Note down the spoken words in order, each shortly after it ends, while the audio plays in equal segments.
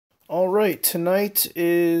Alright, tonight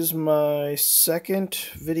is my second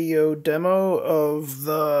video demo of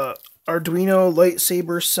the Arduino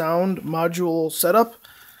lightsaber sound module setup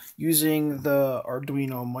using the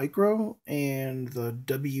Arduino Micro and the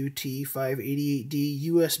WT588D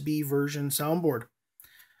USB version soundboard.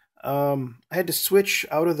 I had to switch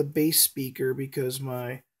out of the bass speaker because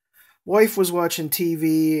my wife was watching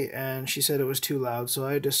TV and she said it was too loud, so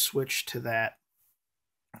I had to switch to that.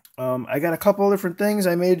 I got a couple of different things.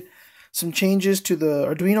 I made some changes to the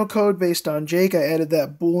Arduino code based on Jake. I added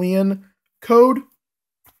that Boolean code,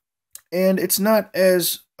 and it's not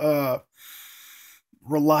as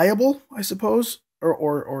reliable, I suppose,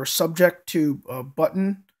 or subject to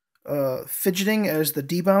button fidgeting as the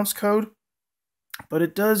debounce code, but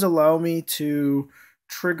it does allow me to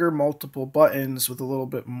trigger multiple buttons with a little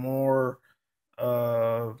bit more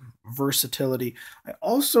versatility. I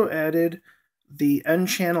also added the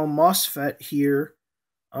N-channel MOSFET here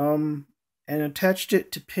and attached it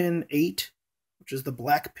to pin 8, which is the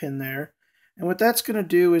black pin there. And what that's going to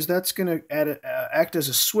do is that's going to act as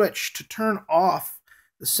a switch to turn off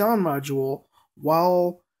the sound module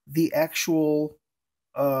while the actual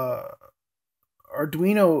Arduino,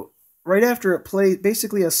 right after it plays,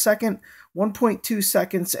 basically a second, 1.2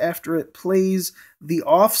 seconds after it plays the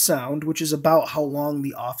off sound, which is about how long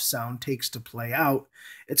the off sound takes to play out,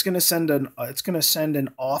 it's going to send an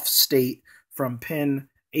off state from pin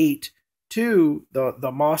 8 to the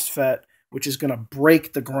MOSFET, which is going to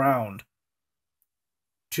break the ground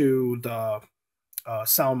to the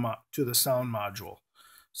sound module.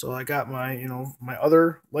 So I got my my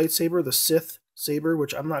other lightsaber, the Sith Saber,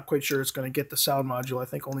 which I'm not quite sure it's going to get the sound module. I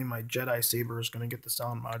think only my Jedi Saber is going to get the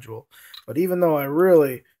sound module. But even though I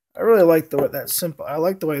really like the way I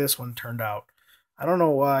like the way this one turned out. I don't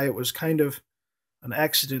know why. It was kind of an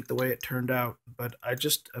accident the way it turned out, but I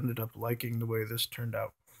just ended up liking the way this turned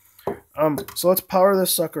out. So let's power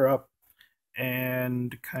this sucker up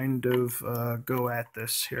and kind of go at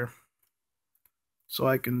this here, so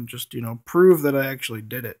I can just prove that I actually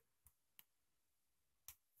did it.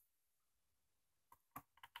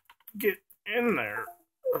 Get in there.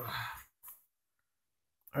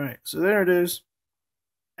 Alright, so there it is.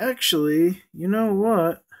 Actually, you know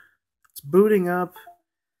what? It's booting up.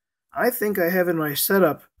 I think I have in my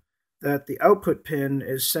setup that the output pin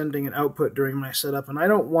is sending an output during my setup, and I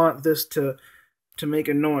don't want this to make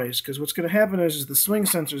a noise, because what's going to happen is the swing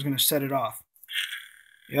sensor is going to set it off.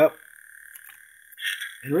 Yep.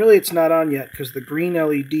 And really it's not on yet because the green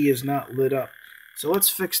LED is not lit up. So let's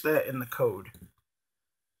fix that in the code.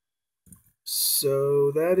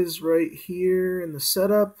 So that is right here in the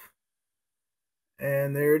setup.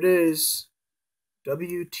 And there it is.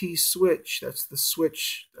 WT switch. That's the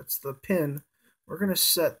switch. That's the pin. We're going to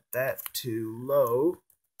set that to low.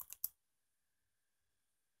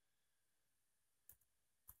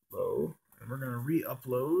 Low. And we're going to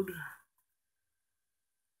re-upload.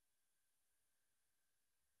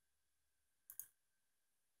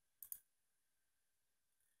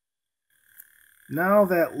 Now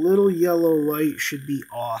that little yellow light should be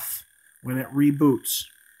off when it reboots.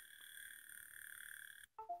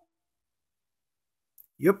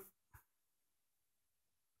 Yep.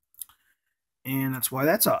 And that's why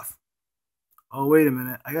that's off. Oh, wait a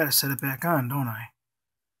minute. I gotta set it back on, don't I?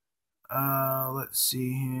 Let's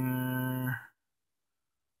see here.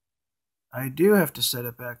 I do have to set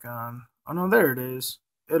it back on. Oh no, there it is.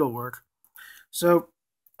 It'll work. So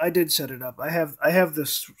I did set it up. I have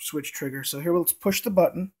this switch trigger. So here, let's push the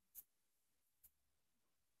button.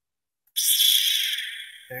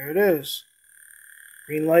 There it is.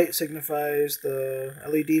 Green light signifies the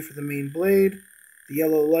LED for the main blade. The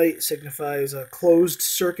yellow light signifies a closed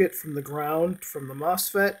circuit from the ground from the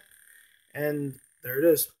MOSFET. And there it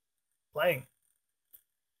is, playing.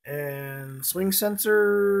 And swing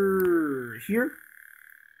sensor here,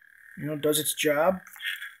 does its job.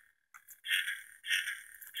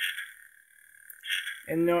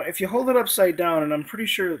 And if you hold it upside down, and I'm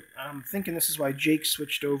thinking this is why Jake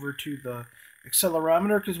switched over to the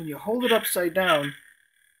accelerometer, because when you hold it upside down,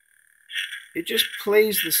 it just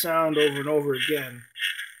plays the sound over and over again.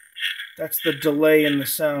 That's the delay in the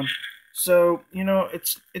sound. So,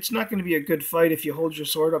 it's not going to be a good fight if you hold your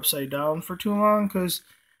sword upside down for too long, because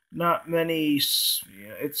not many,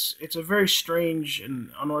 it's a very strange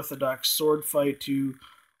and unorthodox sword fight to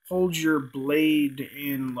hold your blade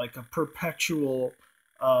in like a perpetual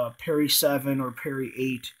parry 7 or parry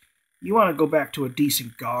 8. You want to go back to a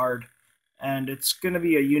decent guard, and it's going to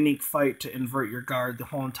be a unique fight to invert your guard the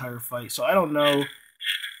whole entire fight. So I don't know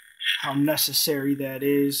how necessary that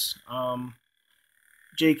is.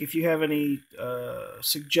 Jake, if you have any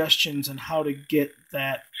suggestions on how to get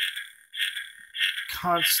that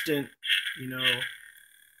constant,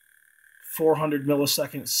 400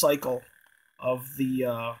 millisecond cycle of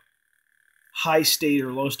the high state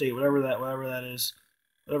or low state, whatever that is,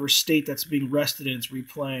 whatever state that's being rested in, it's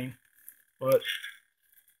replaying. But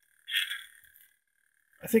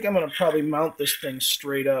I think I'm going to probably mount this thing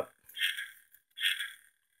straight up.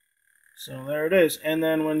 So there it is. And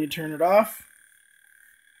then when you turn it off,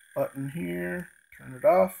 button here, turn it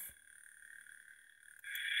off.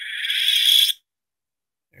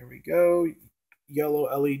 There we go. Yellow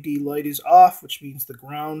LED light is off, which means the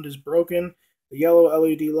ground is broken. The yellow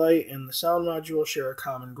LED light and the sound module share a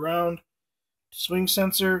common ground. Swing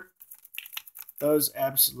sensor does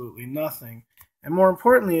absolutely nothing. And more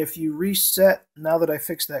importantly, if you reset, now that I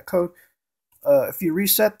fixed that code, if you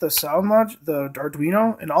reset the sound the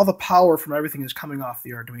Arduino, and all the power from everything is coming off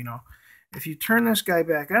the Arduino. If you turn this guy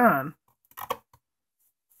back on,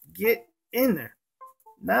 get in there.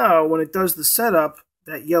 Now, when it does the setup,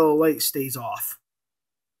 that yellow light stays off.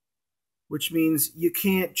 Which means you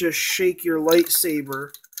can't just shake your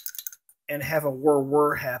lightsaber and have a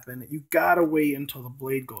whir happen. You gotta wait until the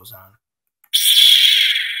blade goes on.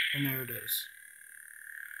 And there it is.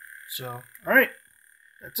 So, alright.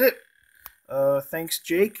 That's it. Thanks,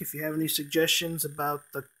 Jake. If you have any suggestions about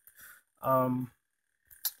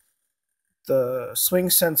the swing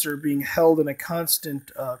sensor being held in a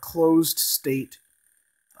constant closed state,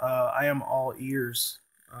 I am all ears.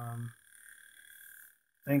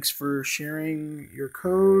 Thanks for sharing your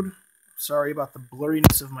code. Sorry about the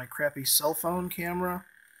blurriness of my crappy cell phone camera.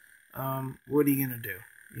 What are you gonna do?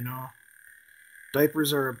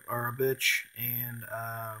 Diapers are a bitch, and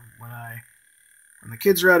when the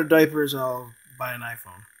kids are out of diapers, I'll buy an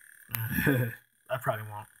iPhone. I probably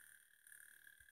won't.